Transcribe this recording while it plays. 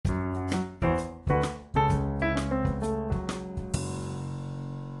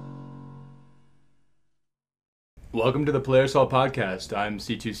Welcome to the Players Hall podcast. I'm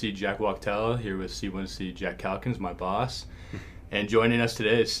C2C Jack Wachtell here with C1C Jack Calkins, my boss. And joining us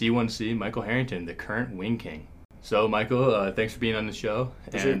today is C1C Michael Herrington, the current Wing King. So Michael, thanks for being on the show.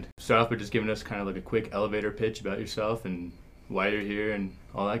 And start off by just giving us kind of like a quick elevator pitch about yourself and why you're here and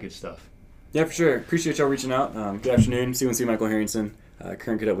all that good stuff. Yeah, for sure. Appreciate y'all reaching out. Good afternoon. C1C Michael Herrington,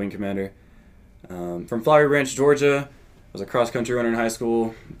 current Cadet Wing Commander. From Flowery Branch, Georgia. I was a cross-country runner in high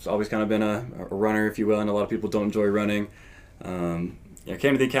school. It's always kind of been a runner, if you will, and a lot of people don't enjoy running. I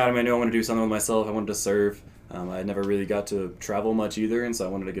came to the academy. I knew I wanted to do something with myself. I wanted to serve. I never really got to travel much either, and so I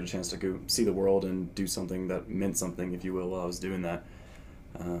wanted to get a chance to go see the world and do something that meant something, if you will, while I was doing that.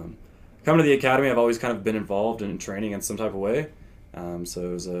 Coming to the academy, I've always kind of been involved in training in some type of way.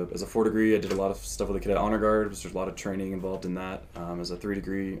 So as a 4 degree, I did a lot of stuff with the Cadet Honor Guard. There's a lot of training involved in that. As a 3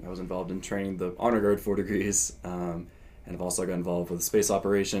 degree, I was involved in training the Honor Guard 4 degrees. And I've also got involved with space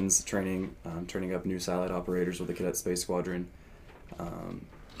operations, training up new satellite operators with the Cadet Space Squadron.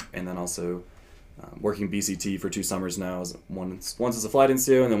 And then also working BCT for 2 summers now, once as a flight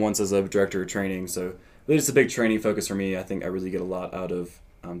insto and then once as a director of training. So really just a big training focus for me. I think I really get a lot out of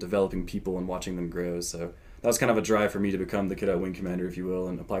developing people and watching them grow. So that was kind of a drive for me to become the Cadet Wing Commander, if you will,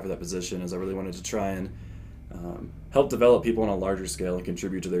 and apply for that position, as I really wanted to try and help develop people on a larger scale and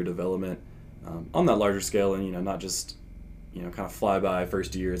contribute to their development on that larger scale, and not just kind of fly by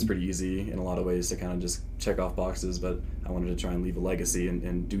first year. It's pretty easy in a lot of ways to kind of just check off boxes, but I wanted to try and leave a legacy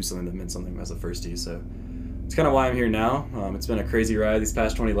and do something that meant something as a firstie. So it's kind of why I'm here now. It's been a crazy ride these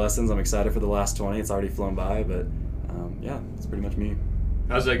past 20 lessons. I'm excited for the last 20. It's already flown by, but yeah, it's pretty much me.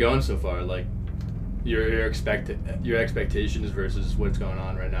 How's that going so far? Like your expectations versus what's going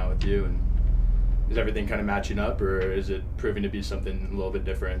on right now with you, and is everything kind of matching up, or is it proving to be something a little bit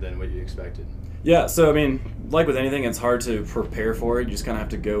different than what you expected? Yeah, so I mean, like with anything, it's hard to prepare for it. You just kind of have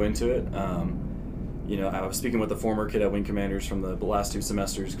to go into it. I was speaking with the former Cadet Wing Commanders from the last 2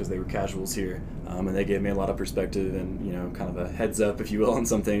 semesters because they were casuals here, and they gave me a lot of perspective and kind of a heads up, if you will, on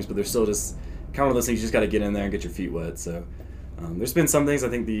some things. But there's still just kind of one of those things you just got to get in there and get your feet wet. So there's been some things. I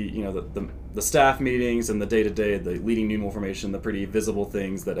think the staff meetings and the day-to-day, the leading new formation, the pretty visible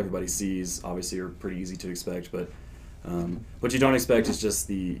things that everybody sees, obviously are pretty easy to expect. But what you don't expect is just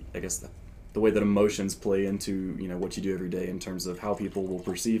the way that emotions play into what you do every day in terms of how people will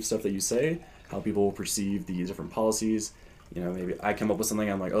perceive stuff that you say, how people will perceive the different policies. Maybe I come up with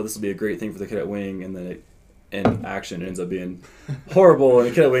something, I'm like, oh, this will be a great thing for the Cadet Wing, and then in action it ends up being horrible, and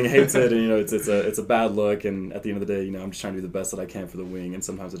the Cadet Wing hates it, and it's a bad look. And at the end of the day, I'm just trying to do the best that I can for the wing, and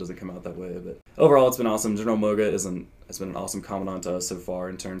sometimes it doesn't come out that way. But overall, it's been awesome. General Moga has been an awesome commandant to us so far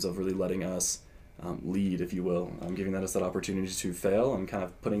in terms of really letting us lead, if you will, giving us that opportunity to fail and kind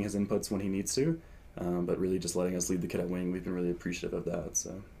of putting his inputs when he needs to, but really just letting us lead the Cadet Wing. We've been really appreciative of that.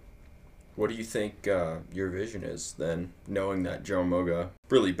 So, what do you think your vision is then, knowing that General Moga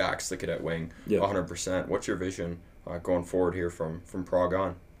really backs the Cadet Wing 100%? What's your vision going forward here from Prague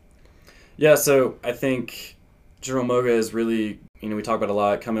on? Yeah, so I think General Moga is really, we talk about a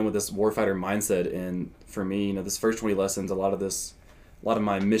lot, come in with this warfighter mindset, and for me, this first 20 lessons, a lot of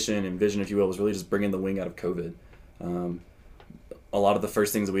my mission and vision, if you will, was really just bringing the wing out of COVID. A lot of the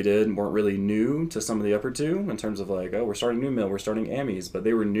first things that we did weren't really new to some of the upper 2 in terms of like, oh, we're starting new mill, we're starting AMIs, but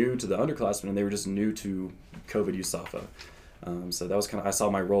they were new to the underclassmen, and they were just new to COVID USAFA. So that was kind of, I saw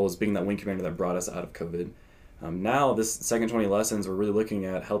my role as being that wing commander that brought us out of COVID. Now, this second 20 lessons, we're really looking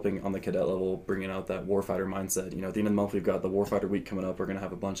at helping on the cadet level, bringing out that warfighter mindset. At the end of the month, we've got the Warfighter Week coming up. We're going to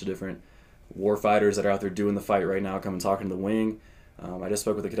have a bunch of different warfighters that are out there doing the fight right now come and talking to the wing. I just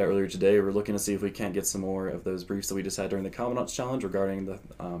spoke with a cadet earlier today. We're looking to see if we can't get some more of those briefs that we just had during the Commandant's Challenge regarding the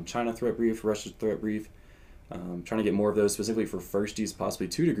China threat brief, Russia threat brief. Trying to get more of those specifically for firsties, possibly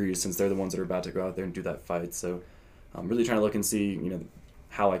 2 degrees, since they're the ones that are about to go out there and do that fight. So I'm really trying to look and see,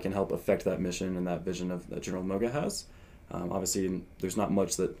 how I can help affect that mission and that vision that General Moga has. Obviously, there's not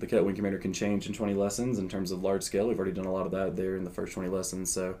much that the Cadet Wing Commander can change in 20 lessons in terms of large scale. We've already done a lot of that there in the first 20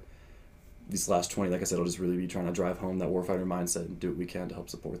 lessons. So these last 20, like I said, will just really be trying to drive home that warfighter mindset and do what we can to help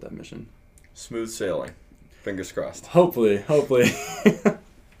support that mission. Smooth sailing. Fingers crossed. Hopefully.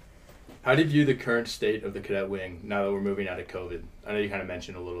 How do you view the current state of the Cadet Wing now that we're moving out of COVID? I know you kind of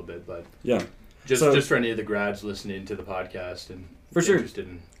mentioned a little bit, but yeah, just for any of the grads listening to the podcast and for sure interested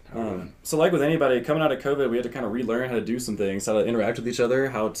in so like with anybody coming out of COVID, we had to kind of relearn how to do some things, how to interact with each other,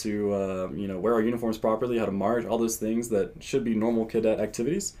 how to wear our uniforms properly, how to march, all those things that should be normal cadet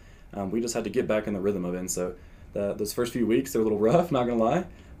activities. We just had to get back in the rhythm of it. And so those first few weeks, they were a little rough, not gonna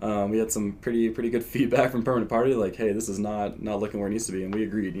lie. We had some pretty good feedback from Permanent Party, like, hey, this is not looking where it needs to be, and we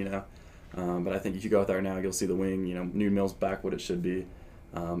agreed, But I think if you go out there now, you'll see the wing, new mill's back what it should be.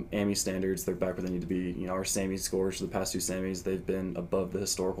 AMI standards, they're back where they need to be. You know, our SAMI scores for the past 2 SAMIs, they've been above the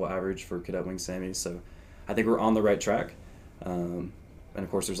historical average for Cadet Wing SAMIs. So I think we're on the right track. And of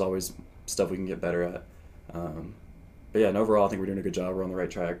course, there's always stuff we can get better at. But yeah, and overall, I think we're doing a good job. We're on the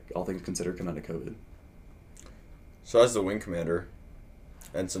right track, all things considered, coming out of COVID. So as the wing commander,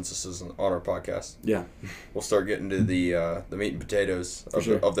 and since this is an honor podcast, yeah, we'll start getting to the meat and potatoes of,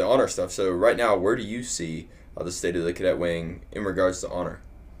 sure. of the honor stuff. So right now, where do you see the state of the Cadet Wing in regards to honor?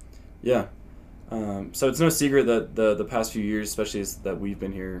 Yeah. So it's no secret that the past few years, especially that we've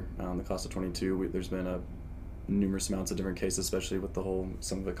been here, the class of 22, there's been numerous amounts of different cases, especially with the whole,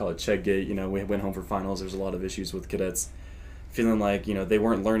 some of it call it Checkgate. You know, we went home for finals. There's a lot of issues with cadets feeling like, you know, they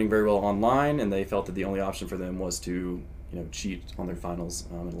weren't learning very well online, and they felt that the only option for them was to, you know, cheat on their finals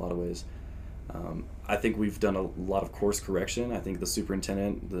in a lot of ways. I think we've done a lot of course correction. I think the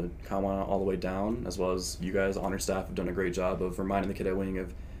superintendent, the Kawana, all the way down, as well as you guys, honor staff, have done a great job of reminding the Cadet Wing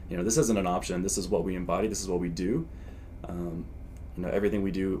of, you know, this isn't an option. This is what we embody. This is what we do. You know, everything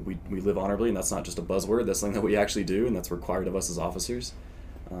we do, we live honorably, and that's not just a buzzword. That's something that we actually do, and that's required of us as officers.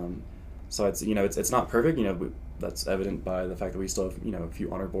 So it's, you know, it's not perfect. You know, that's evident by the fact that we still have, you know, a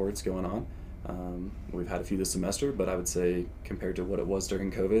few honor boards going on. We've had a few this semester, but I would say compared to what it was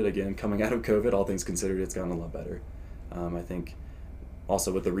during COVID, again, coming out of COVID, all things considered, it's gotten a lot better. I think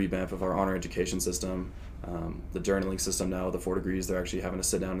also with the revamp of our honor education system, the journaling system now, the 4 degrees, they're actually having to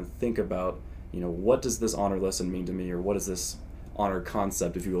sit down and think about, you know, what does this honor lesson mean to me, or what does this honor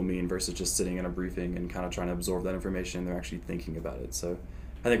concept, if you will, mean, versus just sitting in a briefing and kind of trying to absorb that information. They're actually thinking about it. So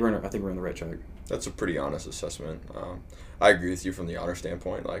I think we're on the right track. That's a pretty honest assessment. I agree with you from the honor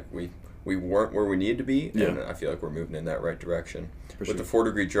standpoint. Like we weren't where we needed to be, and I feel like we're moving in that right direction. With the 4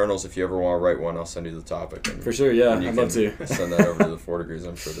 degree journals, if you ever want to write one, I'll send you the topic. And, for sure, yeah, I'd love to. Send that over to the 4 degrees.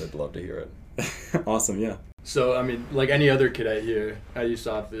 I'm sure they'd love to hear it. Awesome, yeah. So, I mean, like any other cadet here, as you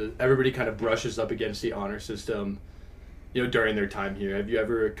saw, everybody kind of brushes up against the honor system, you know, during their time here. Have you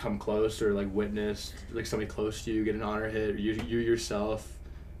ever come close or, like, witnessed, like, somebody close to you get an honor hit, or you yourself,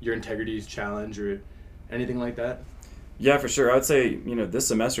 your integrity's challenged, or anything like that? Yeah, for sure. I would say, you know, this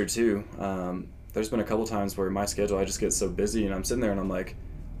semester, too, there's been a couple times where my schedule, I just get so busy, and I'm sitting there and I'm like,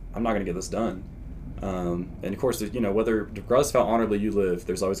 I'm not going to get this done. And of course, you know, regardless of how honorably you live,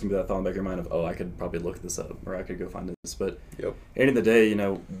 there's always going to be that thought in the back of your mind of, oh, I could probably look this up, or I could go find this. But at the end of the day, you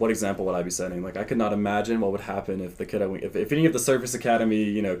know, what example would I be setting? Like, I could not imagine what would happen if the cadet, if any of the service academy,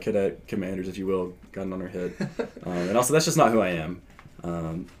 you know, cadet commanders, if you will, got an honor hit. And also, that's just not who I am.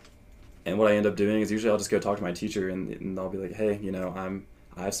 And what I end up doing is usually I'll just go talk to my teacher, and I'll be like, hey, you know,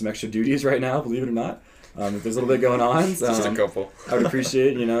 I have some extra duties right now, believe it or not. If there's a little bit going on, just a couple. I would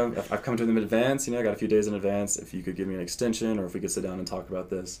appreciate, you know, if I've come to them in advance, you know, I got a few days in advance, if you could give me an extension, or if we could sit down and talk about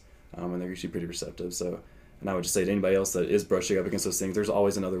this. And they're usually pretty receptive. So, and I would just say to anybody else that is brushing up against those things, there's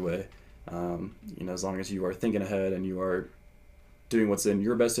always another way. You know, as long as you are thinking ahead and you are doing what's in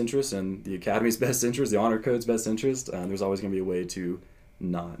your best interest and the academy's best interest, the honor code's best interest, there's always going to be a way to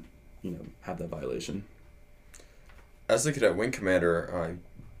not, you know, have that violation. As the Cadet Wing Commander,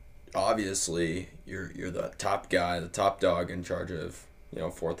 obviously you're the top guy, the top dog in charge of, you know,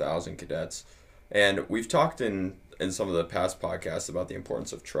 4,000 cadets, and we've talked in some of the past podcasts about the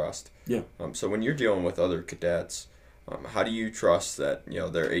importance of trust. Yeah. So when you're dealing with other cadets, how do you trust that, you know,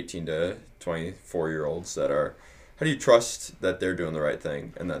 they're 18 to 24-year-olds that are? How do you trust that they're doing the right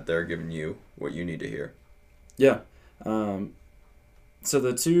thing and that they're giving you what you need to hear? Yeah. So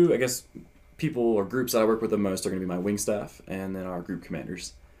the two, I guess, people or groups that I work with the most are going to be my wing staff and then our group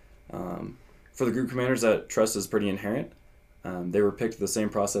commanders. For the group commanders, that trust is pretty inherent. They were picked the same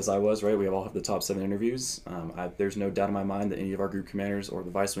process I was, right? We all have the top 7 interviews. There's no doubt in my mind that any of our group commanders or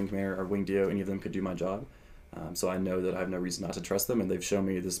the vice wing commander or wing DO, any of them could do my job. So I know that I have no reason not to trust them, and they've shown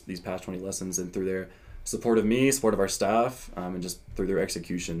me these past 20 lessons, and through their support of me, support of our staff, and just through their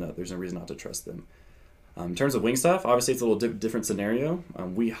execution, that there's no reason not to trust them. In terms of wing staff, obviously it's a little different scenario.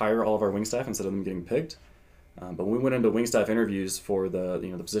 We hire all of our wing staff instead of them getting picked. But when we went into wing staff interviews for the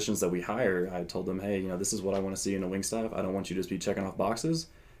positions that we hire, I told them, hey, you know, this is what I want to see in a wing staff. I don't want you to just be checking off boxes.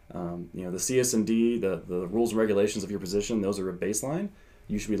 You know, the CS&D, the rules and regulations of your position, those are a baseline.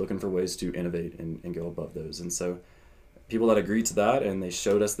 You should be looking for ways to innovate and go above those. And so people that agreed to that, and they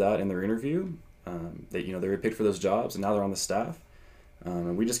showed us that in their interview, they were picked for those jobs, and now they're on the staff.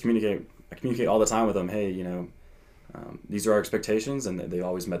 And we just I communicate all the time with them, hey, you know, these are our expectations, and they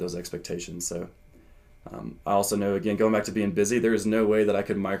always met those expectations. So I also know, again, going back to being busy, there is no way that I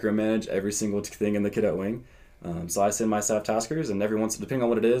could micromanage every single thing in the Cadet Wing. So I send my staff taskers, and every once, depending on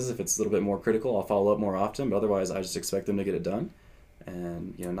what it is, if it's a little bit more critical, I'll follow up more often, but otherwise I just expect them to get it done.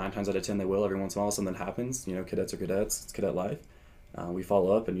 And, you know, 9 times out of 10 they will. Every once in a while something happens. You know, cadets are cadets. It's cadet life. we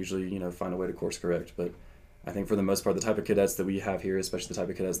follow up and usually, find a way to course correct. But I think for the most part, the type of cadets that we have here, especially the type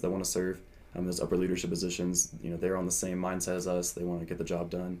of cadets that want to serve those upper leadership positions, they're on the same mindset as us. They want to get the job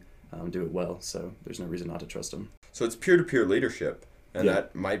done, do it well. So there's no reason not to trust them. So it's peer-to-peer leadership, and Yeah.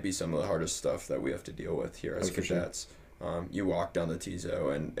 that might be some of the hardest stuff that we have to deal with here as Oh, for sure. cadets. You walk down the TZO,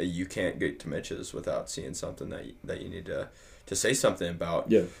 and you can't get to Mitch's without seeing something that you need to say something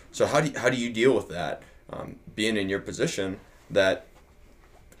about. Yeah. So how do you deal with that? Being in your position, that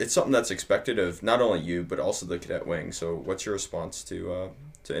it's something that's expected of not only you but also the cadet wing. So what's your response to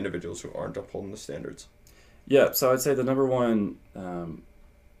individuals who aren't upholding the standards? Yeah, so I'd say the number one,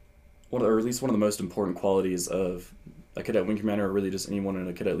 or at least one of the most important qualities of a cadet wing commander, or really just anyone in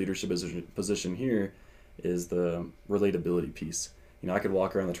a cadet leadership position here, is the relatability piece. I could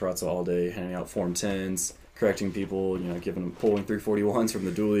walk around the Terrazzo all day handing out Form 10s, correcting people, pulling 341s from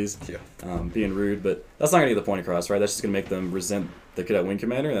the dualies, being rude, but that's not going to get the point across, right? That's just going to make them resent the cadet wing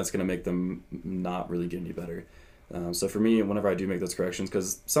commander, and that's going to make them not really get any better. So for me, whenever I do make those corrections,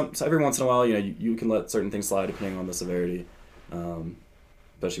 because every once in a while, you can let certain things slide depending on the severity,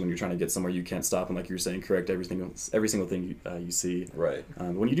 especially when you're trying to get somewhere you can't stop and, like you were saying, correct every single thing you see. Right.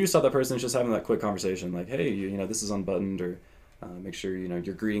 When you do stop that person, it's just having that quick conversation, like, hey, this is unbuttoned, or make sure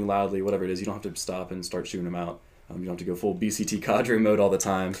you're greeting loudly, whatever it is. You don't have to stop and start shooting them out. You don't have to go full BCT cadre mode all the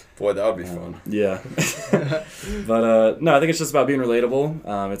time. Boy, that would be fun. Yeah. But no, I think it's just about being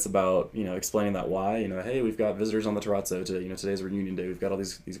relatable. It's about explaining that why. Hey, we've got visitors on the Terrazzo today. Today's reunion day. We've got all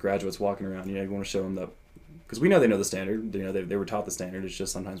these graduates walking around. You want to show them that, because we know they know the standard. They were taught the standard. It's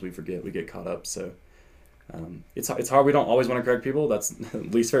just sometimes we forget. We get caught up. So it's hard. We don't always want to correct people. That's the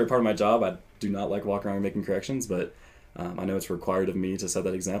least favorite part of my job. I do not like walking around and making corrections, but I know it's required of me to set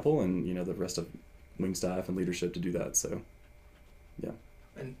that example, and the rest of wing staff and leadership to do that. So yeah.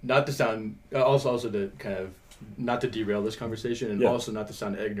 And not to sound also to kind of not to derail this conversation, and also not to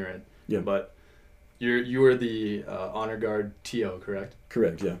sound ignorant. Yeah. But you were the honor guard TO, correct?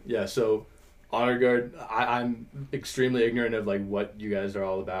 Correct. Yeah. Yeah. So honor guard, I'm extremely ignorant of like what you guys are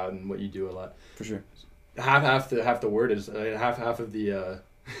all about and what you do a lot. For sure. Half the word is half of the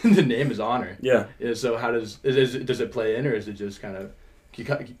the name is honor. Yeah. So how does it play in, or is it just kind of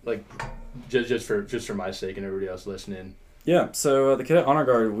like just for my sake and everybody else listening? Yeah, so the Cadet Honor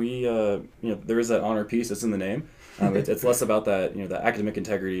Guard, we there is that honor piece that's in the name. It's less about that the academic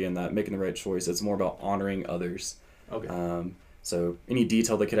integrity and that making the right choice. It's more about honoring others. Okay. So any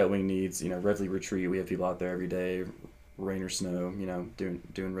detail the Cadet Wing needs, Reveille retreat, we have people out there every day, rain or snow,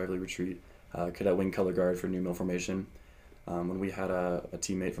 doing Reveille retreat. Cadet Wing color guard for new mill formation. When we had a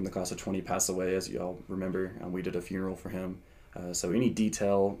teammate from the class of 20 pass away, as you all remember, we did a funeral for him. So any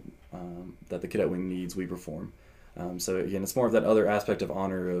detail that the Cadet Wing needs, we perform. So again, it's more of that other aspect of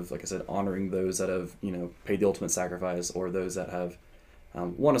honor of, like I said, honoring those that have, paid the ultimate sacrifice, or those that have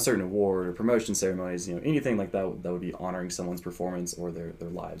won a certain award or promotion ceremonies, anything like that would be honoring someone's performance or their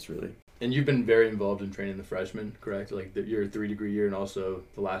lives, really. And you've been very involved in training the freshmen, correct? Like your 3-degree year and also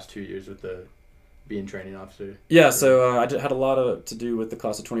the last 2 years with the being training officer. Yeah, so I had a lot to do with the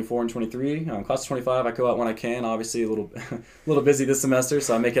class of 24 and 23. Class of 25, I go out when I can. Obviously, a little busy this semester,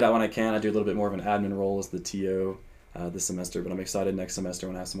 so I make it out when I can. I do a little bit more of an admin role as the TO this semester, but I'm excited next semester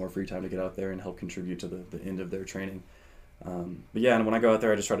when I have some more free time to get out there and help contribute to the end of their training. But yeah, and when I go out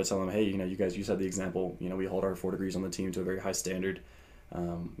there, I just try to tell them, hey, you guys, you set the example. We hold our 4 degrees on the team to a very high standard.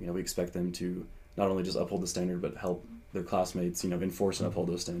 We expect them to not only just uphold the standard, but help their classmates, enforce and uphold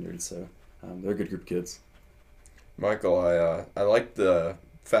those standards. So they're a good group of kids. Michael, I like the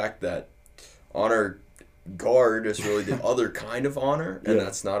fact that honor guard is really the other kind of honor, and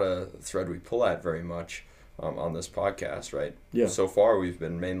that's not a thread we pull at very much on this podcast, right? Yeah. So far, we've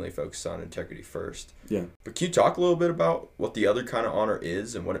been mainly focused on integrity first. Yeah. But can you talk a little bit about what the other kind of honor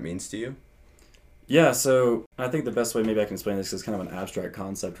is and what it means to you? Yeah, so I think the best way maybe I can explain this is kind of an abstract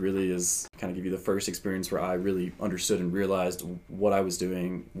concept, really, is kind of give you the first experience where I really understood and realized what I was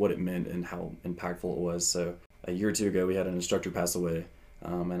doing, what it meant, and how impactful it was. So a year or two ago, we had an instructor pass away,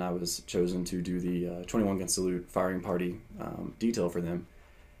 and I was chosen to do the 21 gun salute firing party detail for them.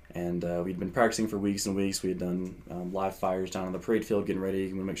 And we'd been practicing for weeks and weeks. We had done live fires down on the parade field, getting ready.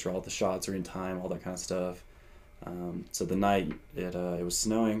 We want to make sure all the shots are in time, all that kind of stuff. So the night, it was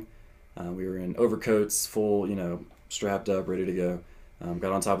snowing. We were in overcoats, full, strapped up, ready to go.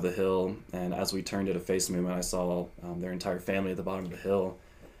 Got on top of the hill, and as we turned at a face movement, I saw their entire family at the bottom of the hill.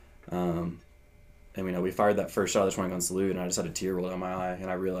 And we fired that first shot of the 20 gun salute, and I just had a tear roll down my eye, and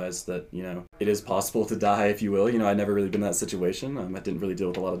I realized that, it is possible to die, if you will. I'd never really been in that situation. I didn't really deal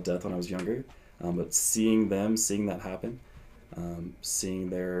with a lot of death when I was younger. But seeing that happen, seeing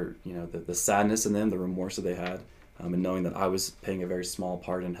their, the sadness in them, the remorse that they had, and knowing that I was playing a very small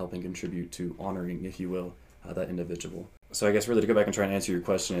part in helping contribute to honoring, if you will, that individual. So I guess really to go back and try and answer your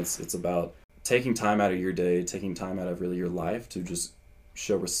question, it's about taking time out of your day, taking time out of really your life to just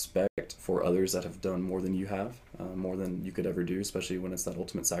show respect for others that have done more than you have, more than you could ever do, especially when it's that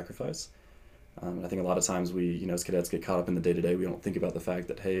ultimate sacrifice. And I think a lot of times we, as cadets get caught up in the day-to-day, we don't think about the fact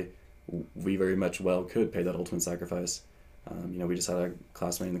that, hey, we very much well could pay that ultimate sacrifice. We just had a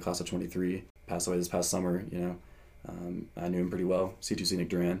classmate in the class of 23 pass away this past summer. I knew him pretty well, C2C Nick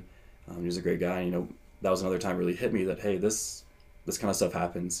Duran. He was a great guy. That was another time it really hit me that, hey, this kind of stuff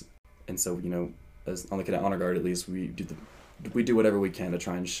happens. And so, as on the Cadet Honor Guard, at least we do whatever we can to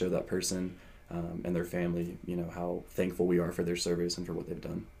try and show that person and their family, how thankful we are for their service and for what they've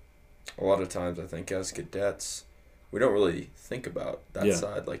done. A lot of times, I think as cadets, we don't really think about that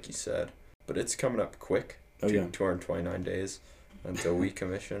side, like you said, but it's coming up quick. 229 days until we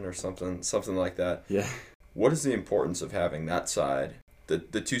commission or something like that. Yeah. What is the importance of having that side?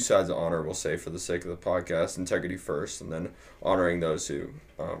 The two sides of honor, we'll say for the sake of the podcast, integrity first, and then honoring those who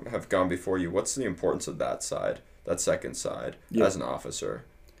have gone before you. What's the importance of that side, that second side, as an officer?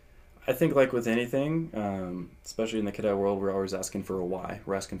 I think like with anything, especially in the cadet world, we're always asking for a why.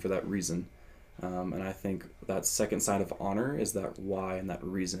 We're asking for that reason. And I think that second side of honor is that why and that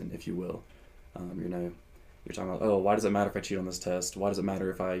reason, if you will. You're talking about, why does it matter if I cheat on this test? Why does it matter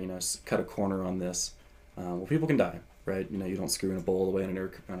if I, cut a corner on this? Well, people can die, right? You don't screw in a bowl all the way on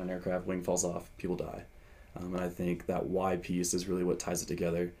an aircraft, wing falls off, people die. And I think that why piece is really what ties it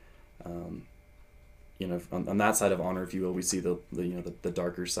together. On that side of honor, if you will, we see the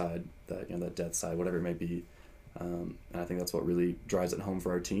darker side, that death side, whatever it may be. And I think that's what really drives it home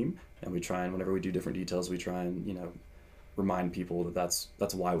for our team. And we try and whenever we do different details, we try and remind people that that's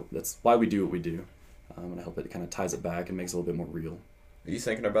why we do what we do. And I hope it kind of ties it back and makes it a little bit more real. Are you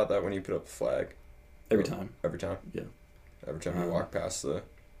thinking about that when you put up the flag? Every time. Every time? Yeah. Every time you walk past the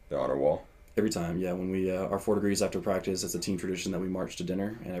honor wall? Every time, yeah. When we are 4 degrees after practice, it's a team tradition that we march to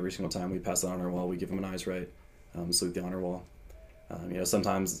dinner, and every single time we pass the honor wall, we give them an eyes right, salute the honor wall.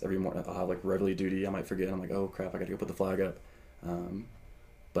 Sometimes every morning I'll have like reveille duty, I might forget, I'm like, oh crap, I gotta go put the flag up.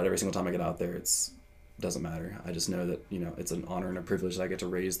 But every single time I get out there, doesn't matter. I just know that, it's an honor and a privilege that I get to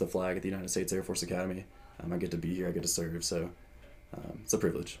raise the flag at the United States Air Force Academy. I get to be here, I get to serve, so it's a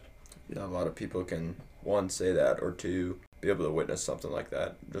privilege. Yeah, a lot of people can, one, say that, or two, be able to witness something like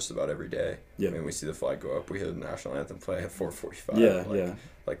that just about every day. Yeah. I mean, we see the flag go up, we hear the national anthem play at 4:45. Yeah,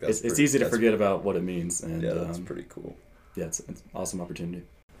 Like it's easy to forget about what it means. And, that's pretty cool. Yeah, it's an awesome opportunity.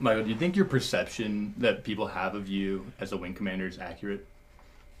 Michael, do you think your perception that people have of you as a wing commander is accurate?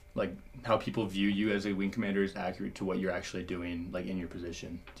 Like, how people view you as a wing commander is accurate to what you're actually doing, like, in your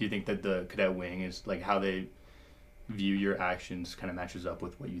position? Do you think that the cadet wing is, like, how they view your actions kind of matches up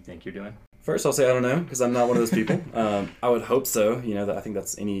with what you think you're doing? First, I'll say I don't know, because I'm not one of those people. I would hope so. That I think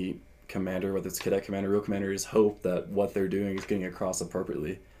that's any commander, whether it's cadet commander, real commander, is hope that what they're doing is getting across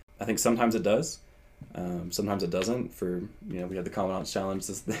appropriately. I think sometimes it does. Sometimes it doesn't. We had the Commandant's Challenge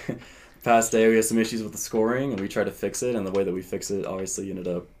this past day. We had some issues with the scoring, and we tried to fix it, and the way that we fixed it obviously ended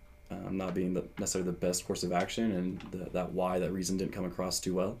up not being necessarily the best course of action, and that reason didn't come across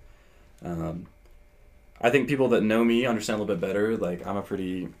too well. I think people that know me understand a little bit better. Like, I'm a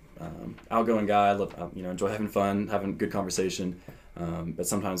pretty outgoing guy. I love, enjoy having fun, having good conversation. But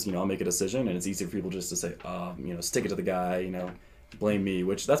sometimes, I'll make a decision, and it's easy for people just to say, stick it to the guy, blame me,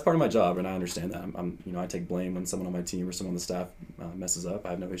 which that's part of my job, and I understand that. I take blame when someone on my team or someone on the staff messes up. I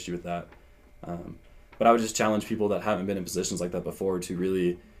have no issue with that. But I would just challenge people that haven't been in positions like that before to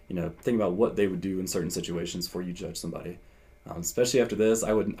really, think about what they would do in certain situations before you judge somebody. Especially after this,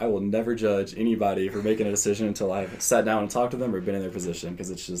 I will never judge anybody for making a decision until I've sat down and talked to them or been in their position, because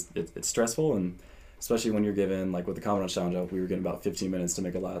it's stressful, and especially when you're given, like with the Commandant's Challenge, we were given about 15 minutes to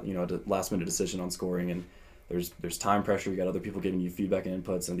make a last minute decision on scoring, and there's time pressure. You got other people giving you feedback and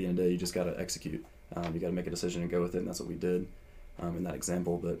inputs, and at the end of the day, you just got to execute. You got to make a decision and go with it, and that's what we did in that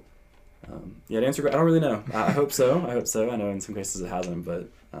example. But to answer, I don't really know. I hope so. I know in some cases it hasn't, but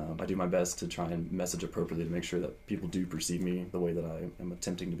I do my best to try and message appropriately to make sure that people do perceive me the way that I am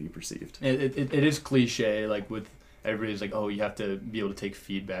attempting to be perceived. It is cliche, like with everybody's like, oh, you have to be able to take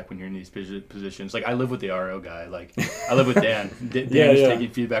feedback when you're in these positions. Like, I live with the RO guy. Like, I live with Dan. Dan is taking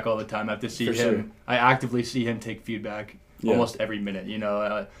feedback all the time. I have to see him. Sure. I actively see him take feedback almost every minute,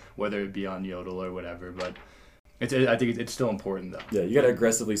 whether it be on Yodel or whatever. But I think it's still important, though. Yeah, you got to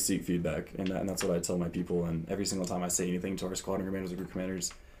aggressively seek feedback, and that's what I tell my people. And every single time I say anything to our squadron commanders or group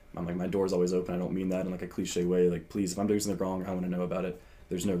commanders, I'm like, my door's always open. I don't mean that in like a cliche way. Like, please, if I'm doing something wrong, I want to know about it.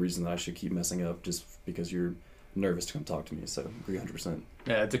 There's no reason that I should keep messing up just because you're nervous to come talk to me. So agree 100%.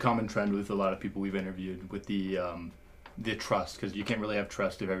 Yeah, it's a common trend with a lot of people we've interviewed with the trust, because you can't really have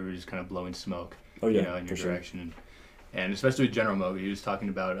trust if everybody's kind of blowing smoke, in your direction. And especially with General Moga, he was talking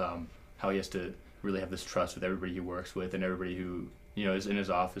about how he has to really have this trust with everybody he works with and everybody who is in his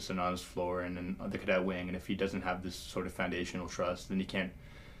office and on his floor and on the cadet wing. And if he doesn't have this sort of foundational trust, then he can't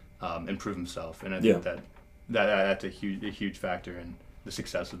improve himself. And I think that's a huge factor in the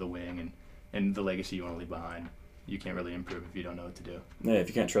success of the wing and the legacy you want to leave behind. You can't really improve if you don't know what to do. Yeah, if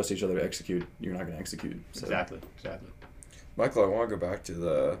you can't trust each other to execute, you're not going to execute. So. Exactly. Michael, I want to go back to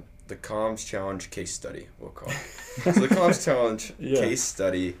the Comms Challenge case study, we'll call it. So the Comms Challenge case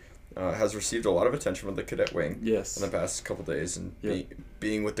study has received a lot of attention from the Cadet Wing in the past couple days, and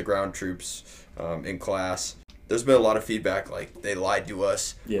being with the ground troops in class. There's been a lot of feedback, like, they lied to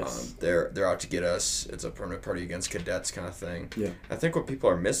us, they're out to get us, it's a permanent party against cadets kind of thing. Yeah. I think what people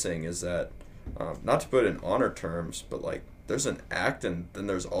are missing is that, not to put it in honor terms, but, like, there's an act and then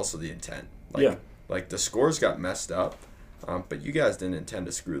there's also the intent. Like, the scores got messed up, but you guys didn't intend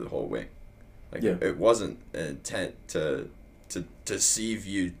to screw the whole wing. Like, it wasn't an intent to deceive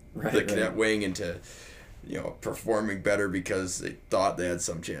you, the cadet wing, into performing better because they thought they had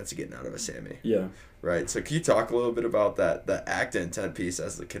some chance of getting out of a SAMI. Yeah. Right. So can you talk a little bit about the act and intent piece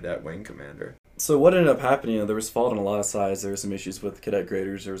as the cadet wing commander? So what ended up happening, there was fault on a lot of sides. There were some issues with cadet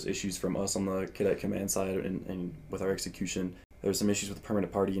graders. There was issues from us on the cadet command side and with our execution. There were some issues with the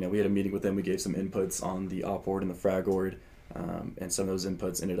permanent party. We had a meeting with them. We gave some inputs on the op ord and the frag ord. And some of those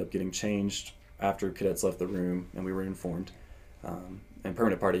inputs ended up getting changed after cadets left the room and we were informed. And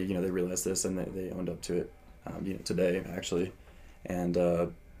permanent party, they realized this and they owned up to it, today actually. And,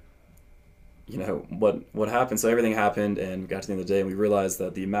 what happened, so everything happened and we got to the end of the day and we realized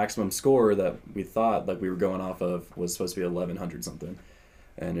that the maximum score that we thought like we were going off of was supposed to be 1,100 something.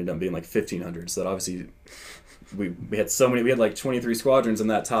 And it ended up being like 1,500. So that obviously we had like 23 squadrons in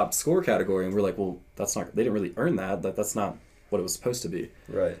that top score category and we're like, well, they didn't really earn that. That's not what it was supposed to be.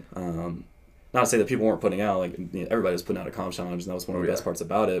 Right. Not to say that people weren't putting out, like, everybody was putting out a comms challenge, and that was one of the best parts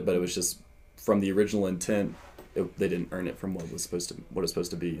about it. But it was just from the original intent, they didn't earn it from what it was supposed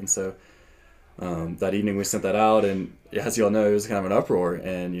to be. And so that evening we sent that out, and as you all know, it was kind of an uproar.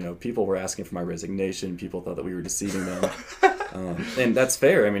 And people were asking for my resignation. People thought that we were deceiving them, and that's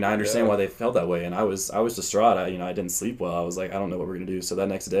fair. I mean, I understand why they felt that way, and I was distraught. I didn't sleep well. I was like, I don't know what we're gonna do. So that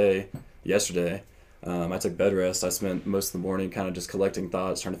next day, yesterday. I took bed rest. I spent most of the morning kind of just collecting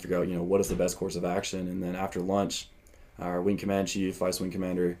thoughts, trying to figure out, what is the best course of action. And then after lunch, our wing command chief, vice wing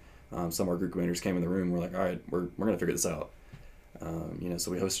commander, some of our group commanders came in the room. We're like, all right, we're going to figure this out.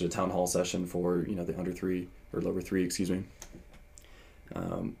 So we hosted a town hall session for, the under 3 or lower 3, excuse me.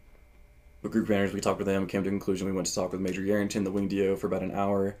 The group commanders, we talked with them, came to a conclusion. We went to talk with Major Herrington, the wing DO, for about an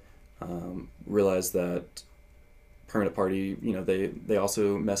hour. Realized that permanent party, they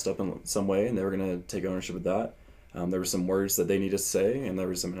also messed up in some way, and they were going to take ownership of that. There were some words that they needed to say, and there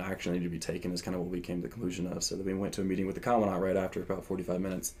was some action that needed to be taken, is kind of what we came to the conclusion of. So then we went to a meeting with the commandant right after, about 45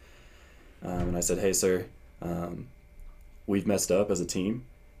 minutes. And I said, hey, sir, we've messed up as a team,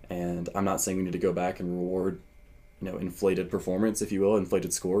 and I'm not saying we need to go back and reward, inflated performance, if you will,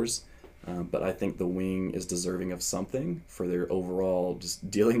 inflated scores. But I think the wing is deserving of something for their overall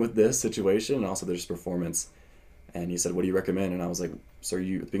just dealing with this situation and also their just performance. And he said, what do you recommend? And I was like, sir, at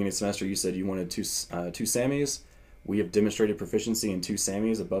the beginning of the semester, you said you wanted two SAMIs. We have demonstrated proficiency in 2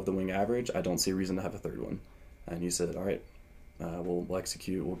 SAMIs above the wing average. I don't see a reason to have a third one. And he said, all right, we'll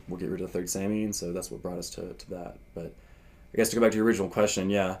execute. We'll get rid of the third SAMI. And so that's what brought us to that. But I guess to go back to your original question,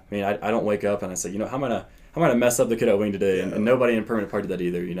 I mean, I don't wake up and I say, how am I gonna mess up the cadet wing today? And nobody in permanent party did that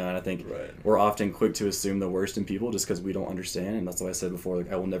either, And I think we're often quick to assume the worst in people just because we don't understand. And that's why I said before,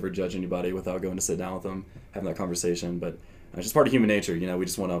 like, I will never judge anybody without going to sit down with them, having that conversation. But it's just part of human nature. We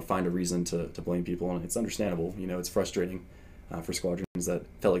just want to find a reason to blame people, and it's understandable. It's frustrating for squadrons that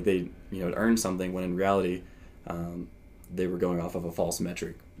felt like they had earned something when in reality they were going off of a false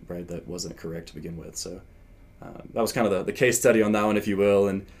metric, right? That wasn't correct to begin with. So. That was kind of the case study on that one, if you will.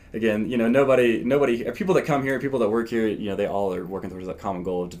 And again, nobody, people that come here, people that work here, they all are working towards that common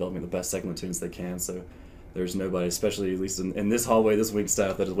goal of developing the best second platoons they can. So there's nobody, especially at least in this hallway, this wing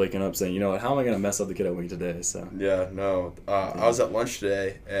staff, that is waking up saying, how am I going to mess up the cadet wing today? So yeah, no. I was at lunch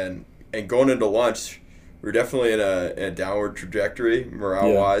today, and going into lunch, we were definitely in a downward trajectory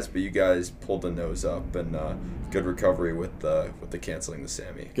morale-wise, but you guys pulled the nose up, and good recovery with the canceling the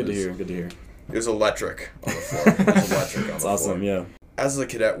SAMI. Good to hear. It was electric on the floor. That's awesome, yeah. As the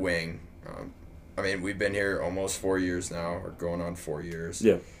cadet wing, I mean, we've been here almost 4 years now, or going on 4 years.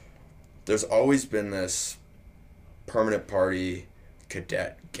 Yeah. There's always been this permanent party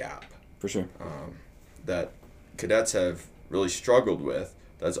cadet gap. For sure. That cadets have really struggled with,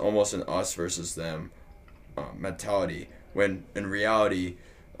 that's almost an us versus them mentality, when in reality,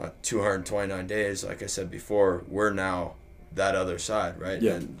 229 days, like I said before, we're now that other side, right?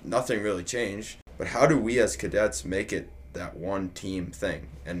 Yeah. And nothing really changed. But how do we as cadets make it that one team thing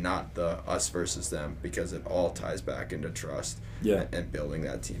and not the us versus them, because it all ties back into trust and building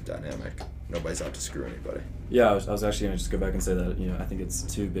that team dynamic. Nobody's out to screw anybody. Yeah, I was actually going to just go back and say that, I think it's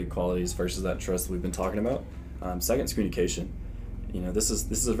two big qualities. First is that trust that we've been talking about. Second is communication. This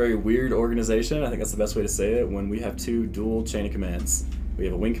is a very weird organization. I think that's the best way to say it. When we have two dual chain of commands, we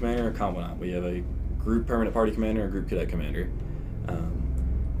have a wing commander and a commandant. We have a group permanent party commander and a group cadet commander.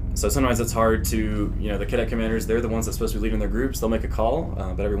 So sometimes it's hard to, the cadet commanders, they're the ones that's supposed to be leading their groups. They'll make a call,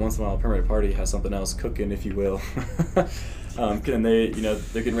 but every once in a while, a permanent party has something else cooking, if you will. And they're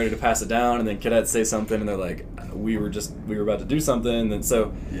getting ready to pass it down, and then cadets say something, and they're like, we were about to do something. And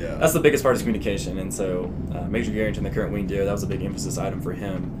so that's the biggest part is communication. And so Major Herrington, the current wing deer, that was a big emphasis item for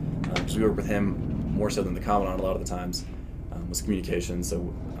him, because we work with him more so than the commandant a lot of the times, was communication.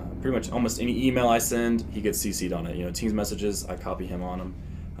 So pretty much almost any email I send, he gets CC'd on it. Teams messages, I copy him on them.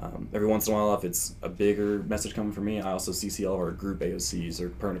 Every once in a while, if it's a bigger message coming from me, I also CC all of our group AOCs or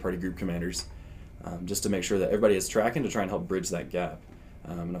permanent party group commanders, just to make sure that everybody is tracking to try and help bridge that gap.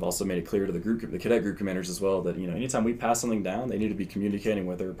 And I've also made it clear to the cadet group commanders as well that anytime we pass something down, they need to be communicating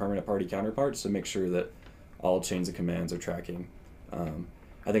with their permanent party counterparts to make sure that all chains of commands are tracking.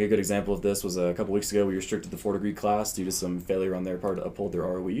 I think a good example of this was a couple weeks ago. We restricted the 4-degree class due to some failure on their part to uphold their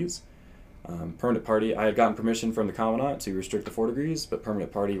ROEs. Permanent party, I had gotten permission from the commandant to restrict the 4 degrees, but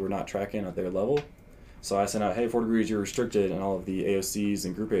permanent party were not tracking at their level. So I sent out, hey, 4 degrees, you're restricted, and all of the AOCs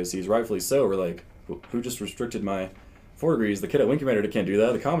and group AOCs, rightfully so, were like, who just restricted my 4 degrees? The cadet wing commander can't do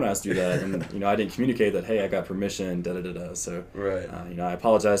that, the commandant has to do that, and I didn't communicate that, hey, I got permission, da-da-da-da. So I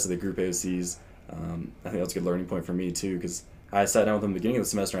apologize to the group AOCs. I think that's a good learning point for me too, because I sat down with them at the beginning of the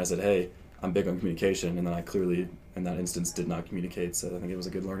semester and I said, hey, I'm big on communication, and then I clearly, in that instance, did not communicate. So I think it was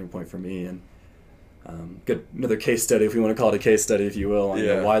a good learning point for me, and good another case study, if we want to call it a case study, if you will,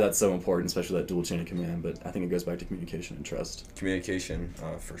 on why that's so important, especially that dual chain of command. But I think it goes back to communication and trust. Communication,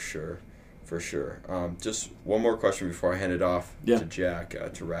 for sure. Just one more question before I hand it off to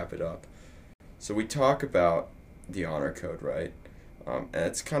Jack to wrap it up. So we talk about the honor code, right? And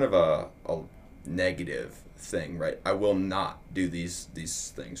it's kind of a negative thing, right? I will not do these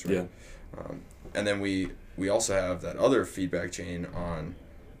things, right? And then we also have that other feedback chain on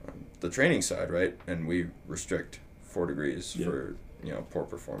the training side, right? And we restrict 4 degrees for poor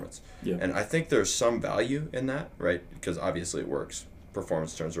performance. And I think there's some value in that, right? Because obviously it works.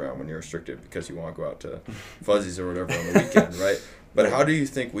 Performance turns around when you're restricted because you want to go out to fuzzies or whatever on the weekend, right? But how do you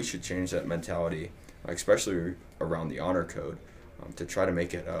think we should change that mentality, especially around the honor code, to try to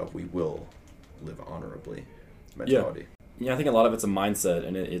make it we will live honorably mentality? I think a lot of it's a mindset,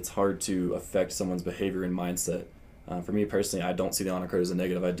 and it's hard to affect someone's behavior and mindset. For me personally, I don't see the honor code as a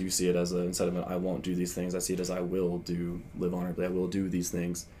negative. I do see it as instead of I won't do these things, I see it as I will live honorably. I will do these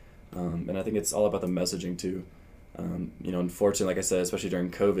things. And I think it's all about the messaging too. Unfortunately, like I said, especially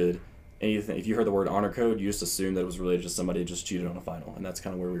during COVID, anything, if you heard the word honor code, you just assumed that it was related to somebody who just cheated on a final. And that's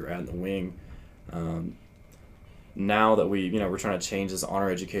kind of where we were at in the wing. Now that we're trying to change this honor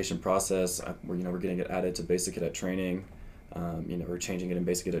education process, we're getting it added to basic cadet training. We're changing it in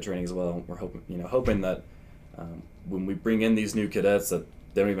basic cadet training as well. We're hoping that when we bring in these new cadets, that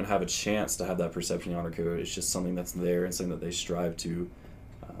they don't even have a chance to have that perception of honor code. It's just something that's there and something that they strive to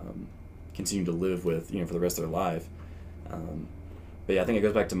continue to live with, for the rest of their life. But I think it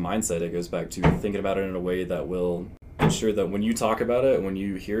goes back to mindset. It goes back to thinking about it in a way that will ensure that when you talk about it, when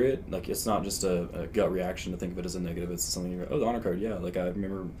you hear it, like it's not just a gut reaction to think of it as a negative. It's something you're, the honor code, yeah. Like I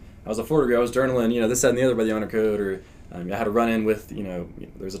remember I was a 4 degree, I was journaling, this, that, and the other by the honor code, or I had a run-in with,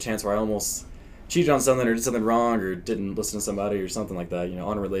 there's a chance where I almost cheated on something or did something wrong or didn't listen to somebody or something like that,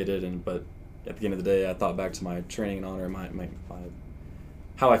 honor related. But at the end of the day, I thought back to my training in honor, my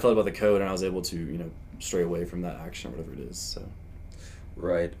how I felt about the code, and I was able to, stray away from that action or whatever it is. So.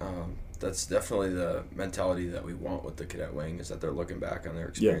 Right. That's definitely the mentality that we want with the Cadet Wing, is that they're looking back on their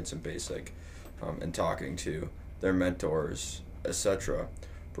experience in basic and talking to their mentors, etc.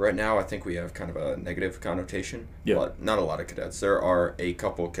 But right now, I think we have kind of a negative connotation. But not a lot of cadets. There are a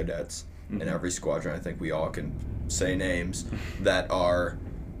couple cadets in every squadron. I think we all can say names that are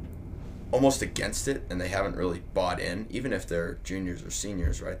almost against it, and they haven't really bought in, even if they're juniors or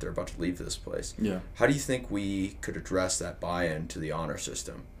seniors, right? They're about to leave this place. How do you think we could address that buy-in to the honor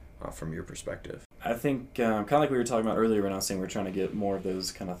system from your perspective? I think kind of like we were talking about earlier when I was saying we're trying to get more of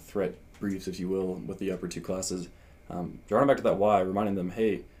those kind of threat briefs, if you will, with the upper two classes. Drawing back to that why, reminding them,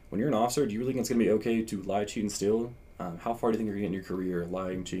 hey, when you're an officer, do you really think it's going to be okay to lie, cheat, and steal? How far do you think you're going to get in your career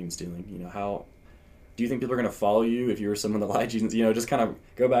lying, cheating, stealing? You know, how do you think people are going to follow you if you were someone that lied, cheated, you know, just kind of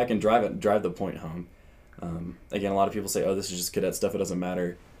go back and drive the point home. Again, a lot of people say, oh, this is just cadet stuff, it doesn't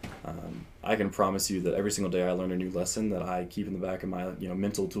matter. I can promise you that every single day I learn a new lesson that I keep in the back of my, you know,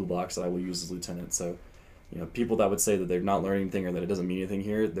 mental toolbox that I will use as lieutenant. So, you know, people that would say that they're not learning anything or that it doesn't mean anything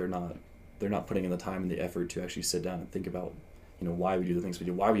here, they're not putting in the time and the effort to actually sit down and think about, you know, why we do the things we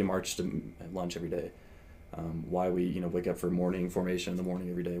do, why we march to lunch every day, why we, you know, wake up for morning formation in the morning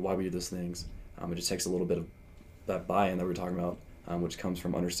every day, why we do those things. It just takes a little bit of that buy-in that we're talking about, which comes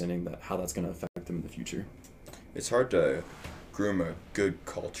from understanding that how that's going to affect them in the future. It's hard to groom a good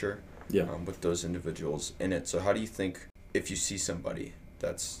culture Yeah. with those individuals in it. So how do you think, if you see somebody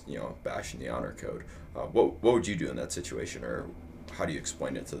that's, you know, bashing the honor code, what would you do in that situation, or how do you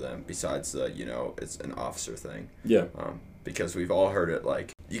explain it to them besides the, you know, it's an officer thing? Yeah. Because we've all heard it,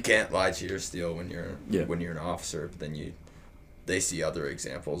 like, you can't lie, cheat, or steal when you're Yeah. when you're an officer, but then they see other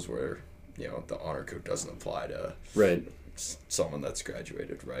examples where, you know, the honor code doesn't apply to Right. someone that's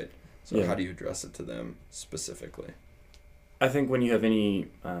graduated, right? So Yeah. how do you address it to them specifically? I think when you have any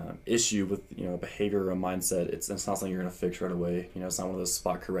issue with, you know, a behavior or a mindset, it's not something you're going to fix right away. You know, it's not one of those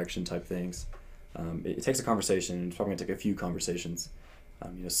spot correction type things. It takes a conversation, and it's probably going to take a few conversations.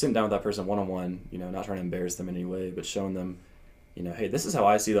 You know, sitting down with that person one-on-one, you know, not trying to embarrass them in any way, but showing them, you know, hey, this is how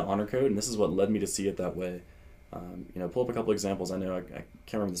I see the honor code, and this is what led me to see it that way. You know, pull up a couple examples. I know I can't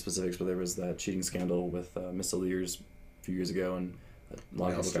remember the specifics, but there was that cheating scandal with Miss Lears a few years ago, and a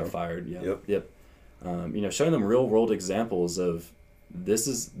lot of people got fired. Yeah. Yep. You know, showing them real world examples of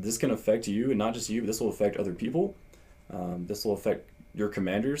this can affect you, and not just you. This will affect other people. This will affect your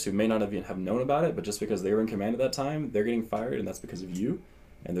commanders who may not have known about it, but just because they were in command at that time, they're getting fired, and that's because of you,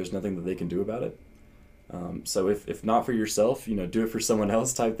 and there's nothing that they can do about it. So if not for yourself, you know, do it for someone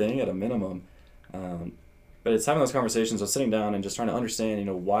else type thing at a minimum. But it's having those conversations of sitting down and just trying to understand, you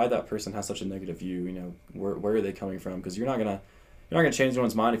know, why that person has such a negative view. You know, where are they coming from? Because you're not gonna change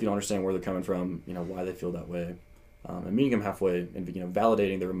anyone's mind if you don't understand where they're coming from. You know, why they feel that way, and meeting them halfway and, you know,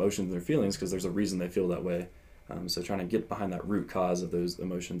 validating their emotions and their feelings because there's a reason they feel that way. So trying to get behind that root cause of those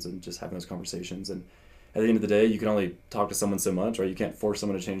emotions and just having those conversations. And at the end of the day, you can only talk to someone so much, right? You can't force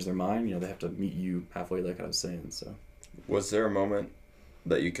someone to change their mind. You know, they have to meet you halfway, like I was saying. So, was there a moment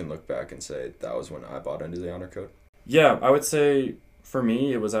that you can look back and say, that was when I bought into the honor code? Yeah, I would say for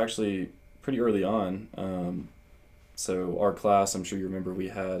me, it was actually pretty early on. So our class, I'm sure you remember, we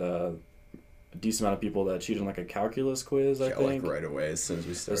had a decent amount of people that cheated on like a calculus quiz, I think. Like right away, as soon as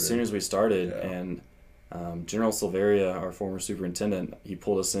we started. As soon as we started. Yeah. And General Silveria, our former superintendent, he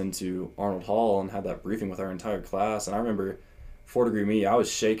pulled us into Arnold Hall and had that briefing with our entire class. And I remember, 4-degree me, I was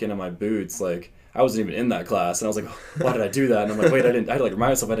shaking in my boots, like, I wasn't even in that class, and I was like, why did I do that? And I'm like, wait, I had to like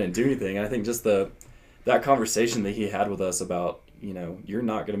remind myself I didn't do anything. And I think just that conversation that he had with us about, you know, you're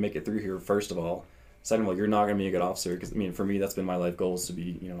not going to make it through here, first of all. Second of all, you're not going to be a good officer. Because, I mean, for me, that's been my life goal, is to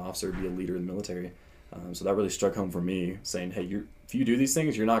be, you know, an officer, be a leader in the military. So that really struck home for me, saying, hey, if you do these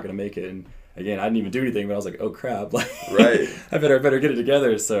things, you're not going to make it. And again, I didn't even do anything, but I was like, oh crap, like, right. I better get it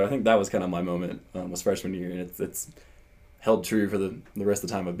together. So I think that was kind of my moment, was freshman year, and it's held true for the rest of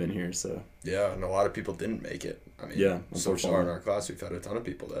the time I've been here. So yeah, and a lot of people didn't make it. I mean, yeah, so far in our class, we've had a ton of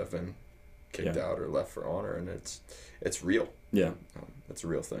people that have been kicked out or left for honor, and it's real. Yeah, it's a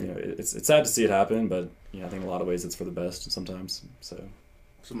real thing. You know, it's sad to see it happen, but you know, I think in a lot of ways it's for the best sometimes. So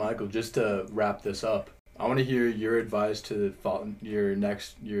Michael, just to wrap this up, I want to hear your advice to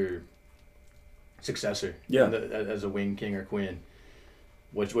your successor. Yeah. As a wing king or queen.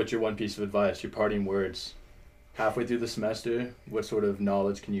 What's your one piece of advice? Your parting words. Halfway through the semester, what sort of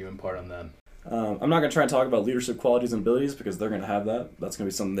knowledge can you impart on them? I'm not going to try and talk about leadership qualities and abilities because they're going to have that. That's going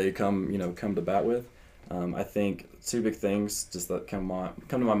to be something they come to bat with. I think two big things just that come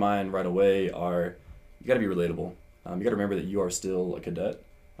to my mind right away are, you got to be relatable. You got to remember that you are still a cadet.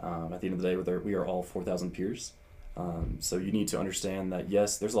 At the end of the day, we are all 4,000 peers. So you need to understand that,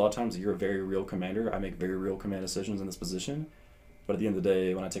 yes, there's a lot of times that you're a very real commander. I make very real command decisions in this position. But at the end of the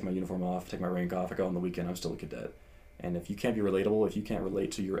day, when I take my uniform off, take my rank off, I go on the weekend, I'm still a cadet. And if you can't be relatable, if you can't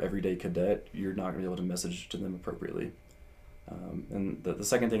relate to your everyday cadet, you're not going to be able to message to them appropriately. And the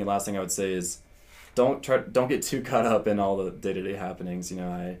second thing and last thing I would say is, don't get too caught up in all the day-to-day happenings. You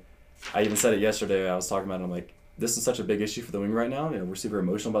know, I even said it yesterday. I was talking about it. I'm like, this is such a big issue for the wing right now. You know, we're super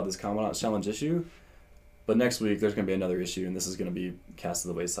emotional about this Commandant's Challenge issue. But next week, there's going to be another issue, and this is going to be cast to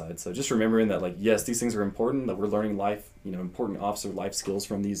the wayside. So just remembering that, like, yes, these things are important, that we're learning important officer life skills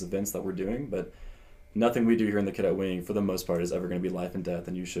from these events that we're doing, but nothing we do here in the Cadet Wing, for the most part, is ever going to be life and death,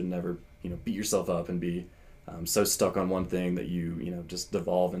 and you should never, beat yourself up and be so stuck on one thing that you just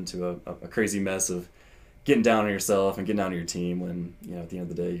devolve into a crazy mess of getting down on yourself and getting down on your team when, at the end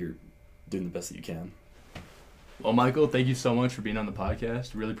of the day, you're doing the best that you can. Well, Michael, thank you so much for being on the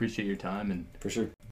podcast. Really appreciate your time. And for sure.